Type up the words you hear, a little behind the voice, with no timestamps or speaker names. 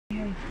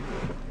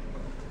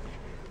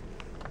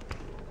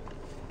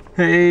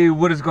Hey,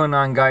 what is going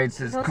on,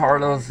 guys? It's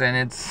Carlos, and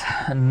it's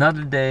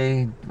another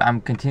day. I'm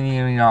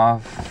continuing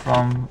off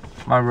from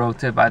my road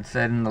trip I'd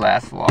said in the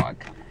last vlog.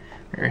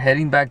 We're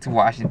heading back to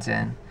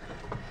Washington,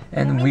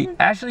 and we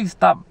actually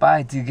stopped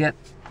by to get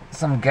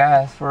some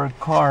gas for a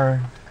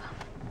car.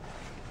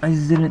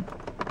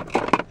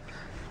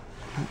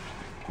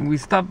 We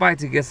stopped by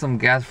to get some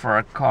gas for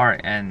our car,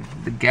 and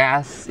the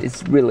gas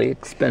is really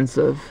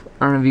expensive.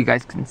 I don't know if you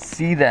guys can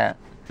see that.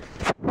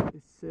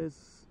 It says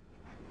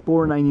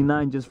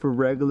 $4.99 just for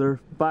regular,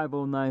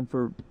 $5.09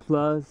 for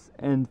plus,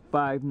 and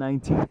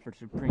 $5.19 for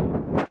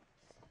supreme.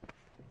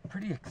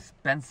 Pretty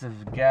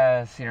expensive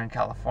gas here in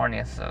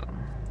California, so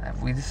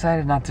we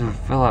decided not to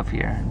fill up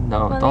here.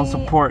 No, don't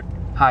support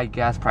high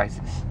gas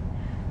prices.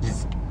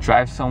 Just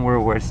drive somewhere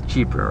where it's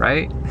cheaper,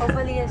 right?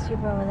 Hopefully it's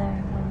cheaper over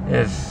there.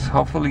 Yes,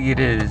 hopefully it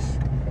is.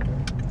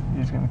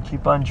 You're just gonna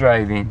keep on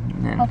driving.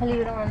 And hopefully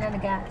you don't run out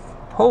of gas.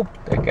 Hope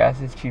that gas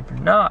is cheaper.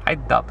 No, I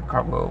doubt the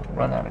car will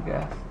run out of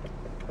gas.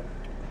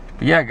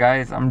 But yeah,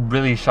 guys, I'm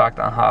really shocked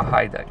on how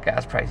high that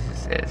gas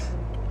prices is.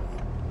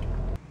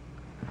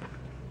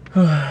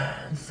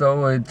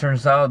 So it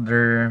turns out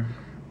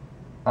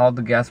all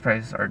the gas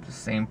prices are the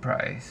same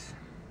price.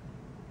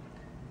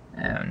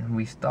 And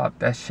we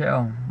stopped at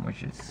Shell,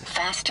 which is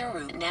faster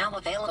route now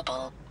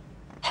available.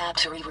 Have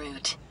to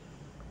reroute.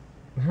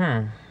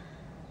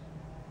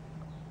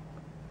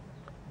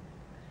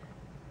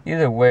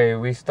 Either way,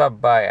 we stopped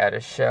by at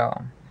a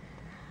Shell,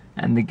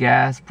 and the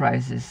gas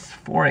price is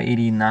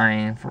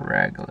 $4.89 for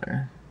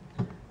regular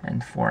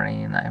and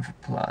 $4.89 for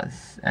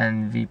plus,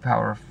 and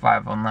V-Power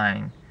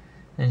 $5.09.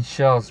 And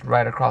Shell's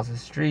right across the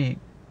street.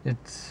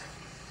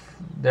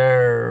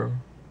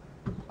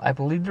 I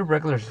believe the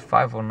regular is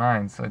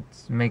 $5.09, so it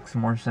makes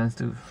more sense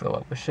to fill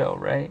up a Shell,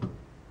 right?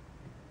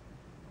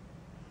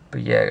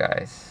 But yeah,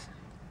 guys,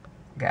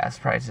 gas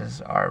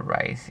prices are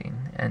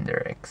rising and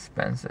they're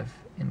expensive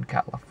in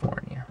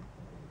California.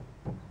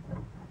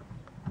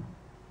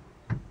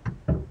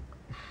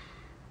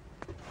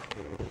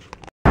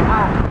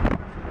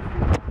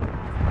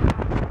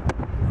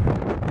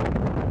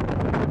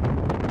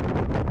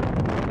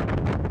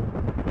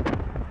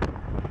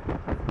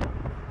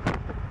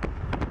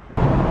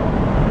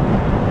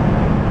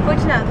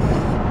 Which enough?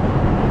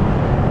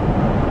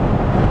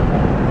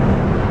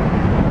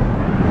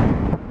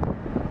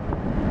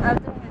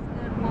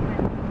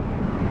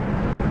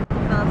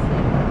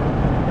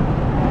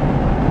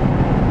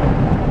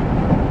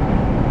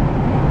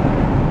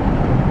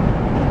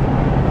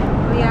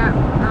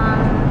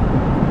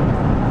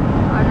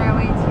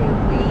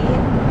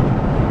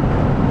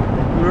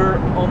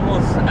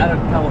 Out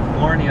of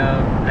California.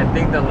 I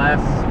think the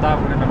last stop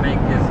we're gonna make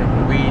is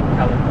in Weed,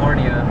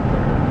 California.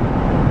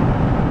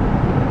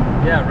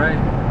 Yeah, right?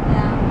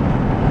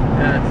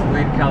 Yeah, it's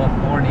Weed,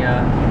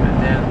 California. And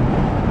then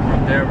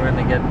from there we're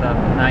gonna get the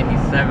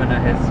 97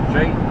 and head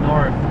straight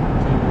north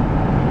to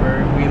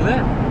where we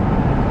live.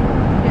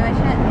 Pretty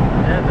much it.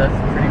 Yeah, that's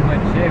pretty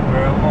much it.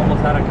 We're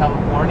almost out of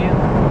California.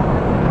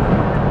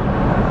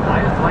 I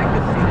just like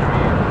the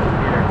scenery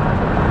here.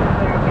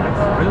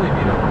 It's really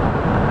beautiful.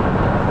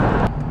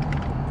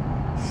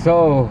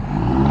 So,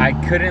 I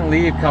couldn't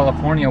leave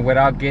California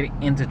without getting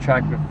into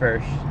traffic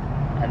first.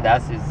 And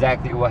that's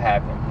exactly what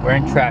happened. We're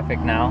in traffic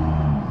now.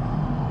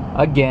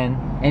 Again,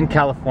 in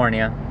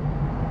California.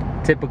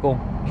 Typical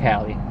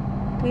Cali.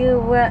 We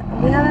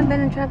haven't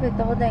been in traffic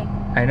the whole day.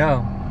 I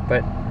know,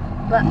 but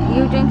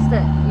you jinxed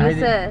it. You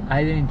said.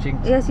 I didn't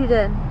jinx it. Yes, you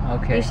did.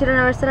 Okay. You should have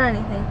never said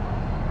anything.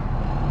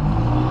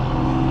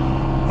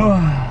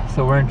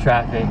 So we're in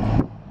traffic.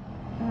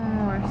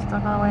 We're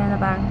stuck all the way in the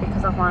back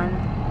because of one.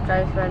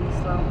 Drives really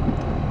slow.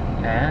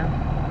 Yeah,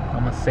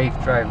 I'm a safe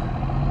driver.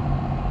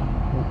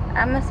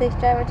 I'm a safe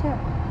driver too.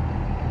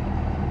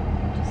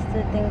 Just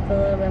to think a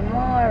little bit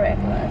more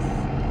reckless.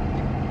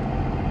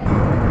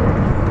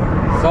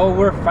 So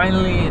we're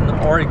finally in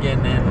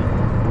Oregon,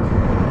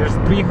 and there's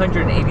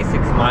 386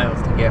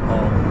 miles to get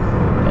home.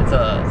 It's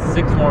a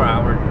 6 more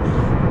hours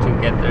to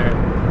get there.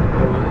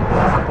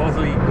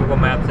 Supposedly Google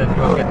Maps says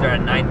we'll get there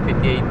at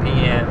 9:58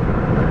 p.m.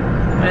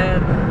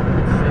 And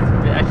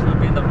it's actually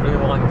been a really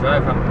long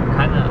drive. I'm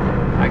kind of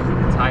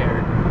actually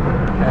tired.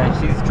 And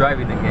she's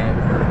driving again.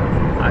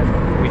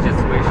 We just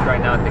switched right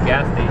now at the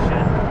gas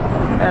station.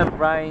 And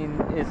Brian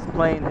is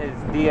playing his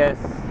 3DS.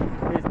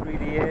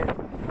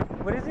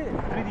 What is it?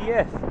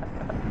 3DS.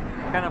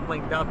 Kind of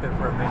blinked out there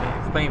for a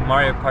minute. He's playing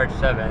Mario Kart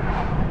 7.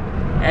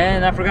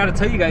 And I forgot to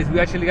tell you guys, we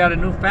actually got a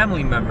new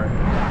family member.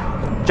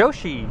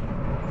 Joshi.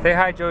 Say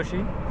hi,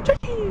 Joshi.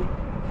 Joshi.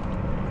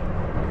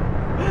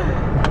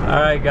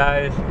 Alright,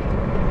 guys.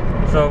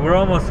 So we're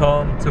almost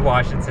home to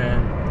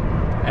Washington,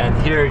 and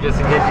here, just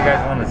in case you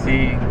guys want to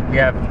see, we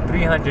have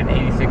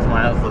 386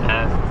 miles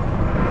left.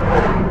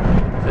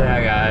 So yeah,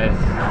 guys,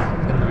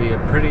 it's gonna be a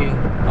pretty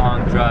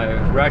long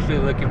drive. We're actually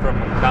looking for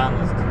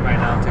McDonald's right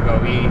now to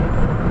go eat,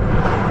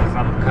 because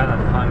I'm kind of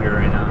hungry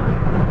right now.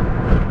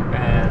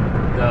 And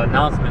the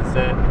announcement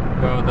said,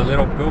 well, the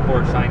little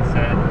billboard sign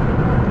said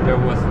there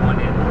was one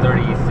in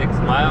 36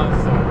 miles,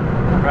 so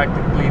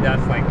practically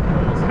that's like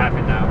almost half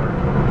an hour.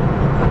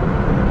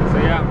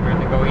 yeah, we're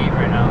gonna go eat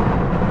right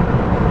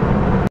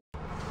now.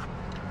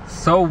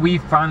 So we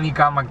finally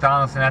got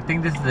McDonald's, and I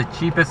think this is the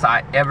cheapest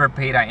I ever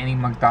paid at any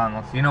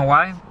McDonald's. You know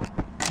why?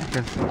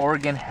 Because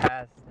Oregon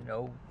has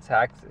no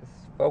taxes.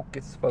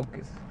 Focus,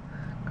 focus.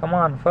 Come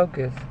on,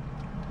 focus.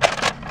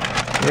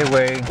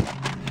 Anyway,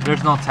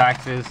 there's no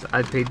taxes.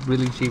 I paid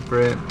really cheap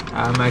for it.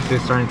 I'm actually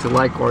starting to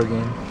like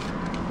Oregon.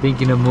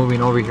 Thinking of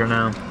moving over here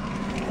now.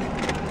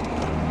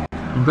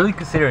 I'm really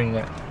considering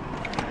it.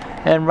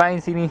 And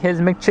Ryan's eating his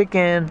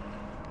McChicken.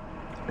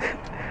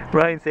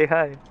 Ryan, say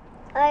hi.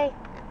 Hi.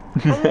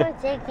 I'm a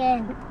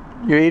chicken.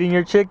 You're eating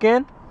your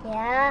chicken?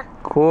 Yeah.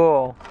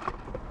 Cool.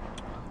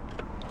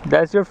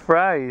 That's your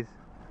fries.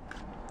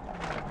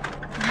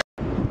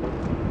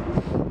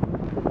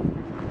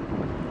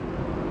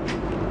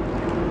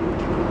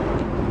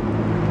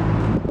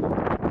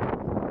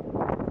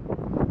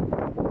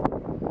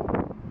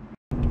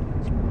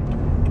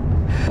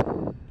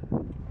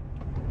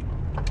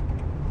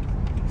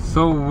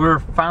 So we're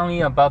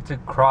finally about to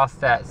cross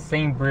that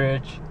same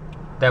bridge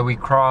that we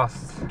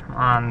crossed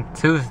on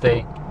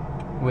Tuesday,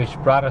 which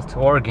brought us to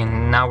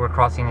Oregon. Now we're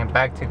crossing it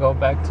back to go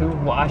back to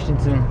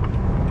Washington.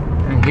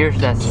 And here's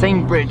that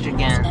same bridge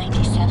again.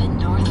 97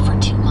 north for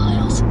 2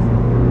 miles.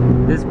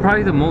 This is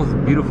probably the most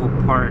beautiful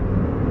part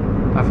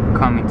of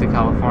coming to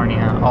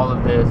California. All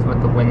of this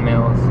with the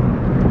windmills.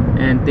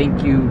 And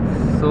thank you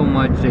so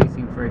much,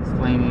 Jason, for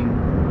explaining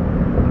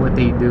what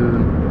they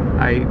do.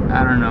 I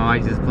don't know, I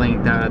just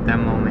blanked out at that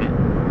moment.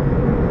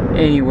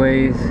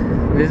 Anyways,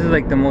 this is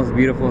like the most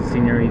beautiful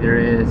scenery there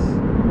is.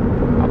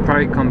 I'll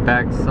probably come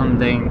back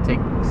someday and take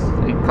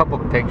a couple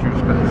pictures,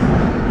 because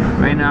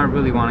right now I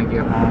really want to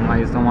get home.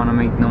 I just don't want to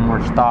make no more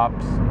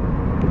stops.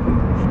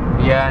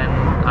 Yeah, and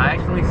I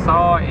actually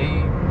saw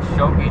a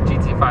Shogi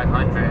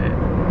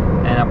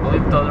GT500, and I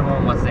believe the other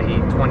one was a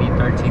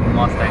 2013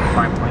 Mustang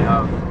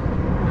 5.0.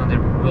 You know, they're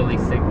really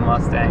sick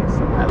Mustangs.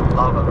 I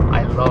love them.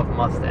 I love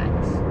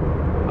Mustangs.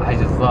 I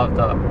just love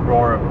the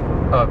roar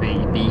of a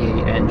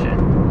V8 engine.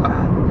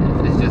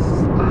 It's just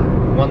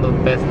one of the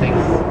best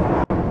things.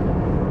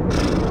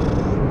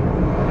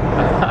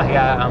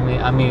 Yeah,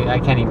 I mean, I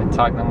can't even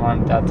talk no more.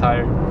 I'm that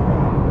tired.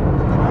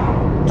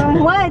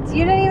 From what?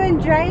 You're not even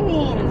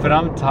driving. But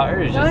I'm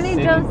tired. You just only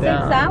sitting drove 6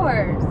 down.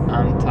 hours.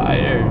 I'm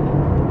tired.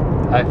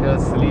 I feel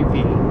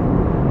sleepy.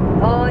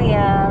 Oh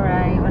yeah,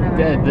 right.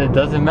 Whatever. That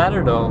doesn't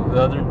matter though.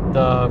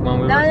 When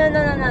we No.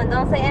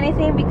 Don't say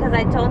anything, because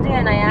I told you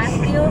and I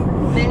asked you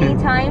many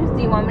times,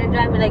 do you want me to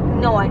drive? You're like,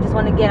 no, I just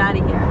want to get out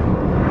of here.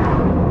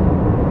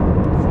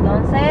 So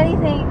don't say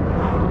anything.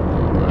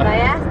 I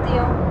asked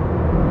you.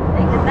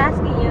 I kept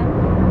asking you.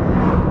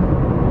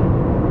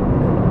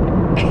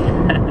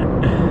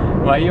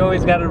 Why you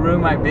always gotta ruin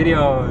my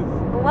videos?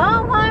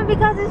 Well, why?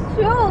 Because it's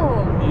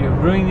true. You're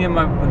ruining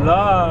my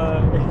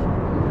vlog.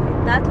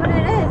 That's what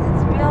it is.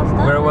 It's real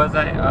stuff. Where was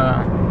I?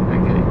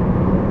 Okay.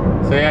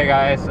 So yeah,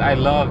 guys, I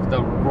love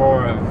the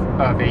roar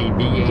of a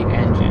V8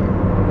 engine.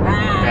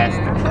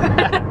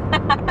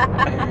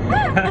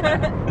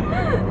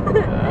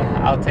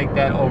 I'll take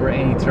that over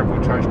any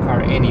turbocharged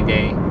car any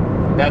day.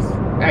 That's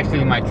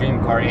actually my dream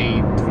car,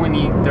 a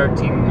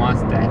 2013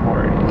 Mustang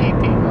or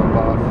anything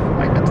above,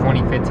 like a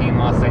 2015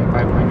 Mustang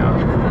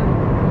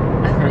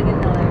 5.0. That's freaking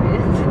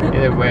hilarious.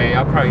 Either way,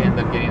 I'll probably end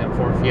up getting a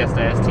Ford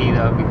Fiesta ST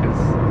though, because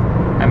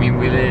I mean,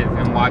 we live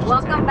in Washington.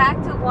 Welcome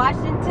back to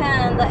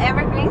Washington, the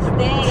Evergreen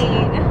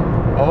State.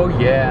 Oh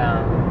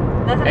yeah.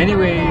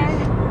 Anyways,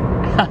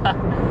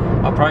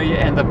 I'll probably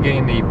end up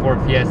getting the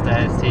Ford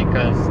Fiesta ST,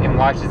 because in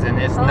Washington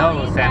it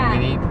snows and we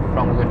need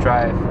front-wheel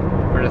drive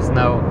for the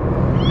snow,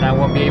 and I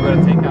won't be able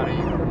to take out a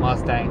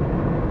Mustang.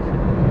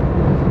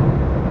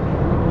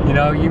 You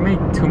know, you make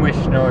too much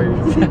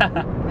noise.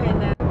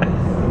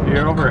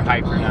 You're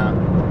overhyped for now.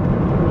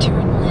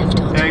 Turn left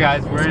on Hey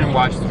guys, we're in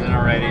Washington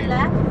already.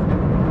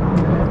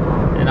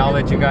 And I'll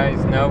let you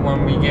guys know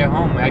when we get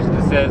home. Actually,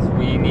 it says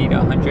we need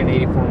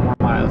 184 more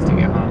miles to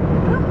get home.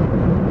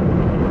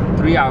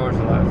 3 hours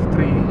left.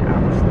 3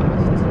 hours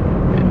left.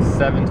 It's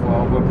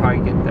 7:12. We'll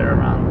probably get there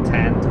around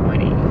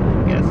 10:20.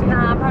 I'm guessing.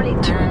 Nah, probably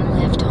Turn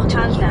left onto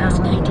US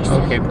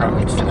 97 Okay,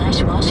 probably. /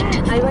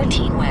 Washington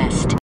 14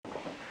 West.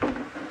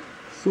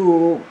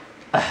 So,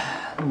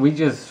 we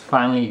just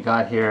finally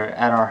got here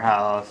at our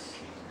house.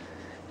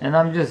 And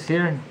I'm just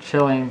here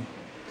chilling,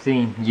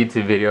 seeing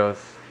YouTube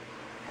videos.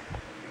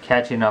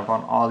 Catching up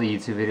on all the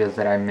YouTube videos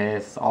that I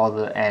missed, all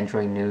the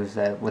Android news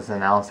that was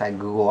announced at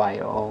Google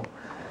I/O.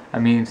 I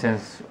mean,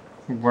 since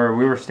where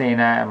we were staying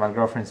at my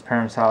girlfriend's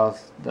parents'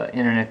 house, the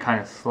internet kind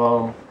of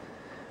slow.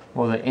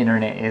 Well, the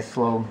internet is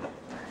slow,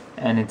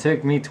 and it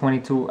took me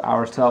 22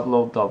 hours to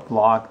upload the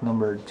vlog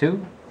number 2.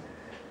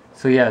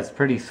 So yeah, it's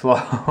pretty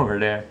slow over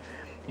there.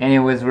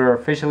 Anyways, we're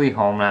officially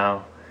home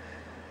now.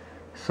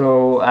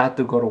 So I have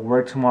to go to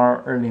work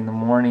tomorrow early in the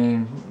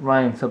morning.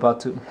 Ryan's about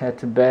to head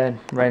to bed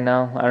right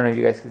now. I don't know if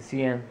you guys can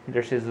see him.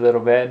 There's his little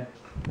bed.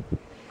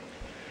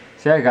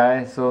 So yeah,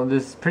 guys, so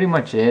this is pretty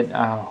much it.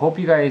 I hope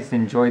you guys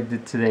enjoyed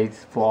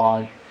today's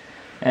vlog.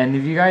 And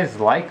if you guys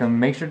like them,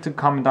 make sure to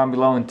comment down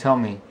below and tell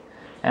me.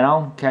 And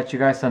I'll catch you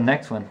guys on the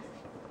next one.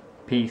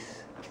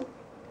 Peace.